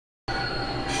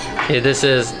Okay, this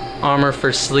is Armor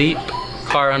for Sleep,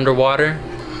 Car Underwater.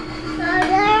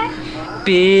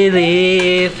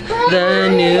 Believe the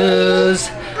news,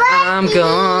 I'm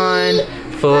gone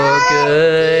for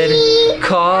good.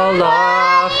 Call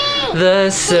off the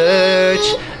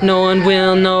search, no one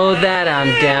will know that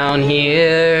I'm down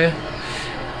here.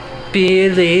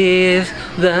 Believe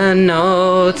the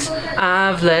notes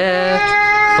I've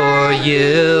left for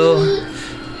you.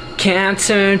 Can't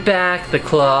turn back the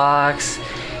clocks,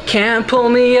 can't pull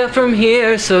me up from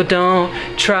here, so don't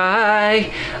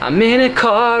try. I'm in a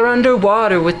car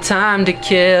underwater with time to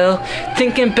kill.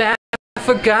 Thinking back, I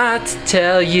forgot to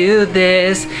tell you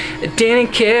this. I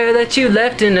didn't care that you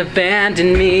left and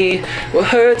abandoned me. What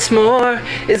hurts more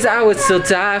is I would still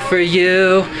die for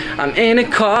you. I'm in a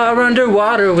car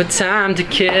underwater with time to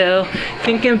kill.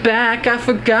 Thinking back, I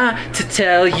forgot to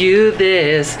tell you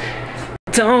this.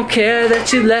 Don't care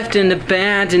that you left and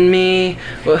abandoned me.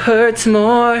 What hurts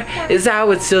more is I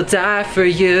would still die for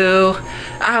you.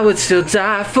 I would still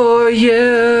die for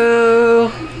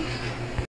you.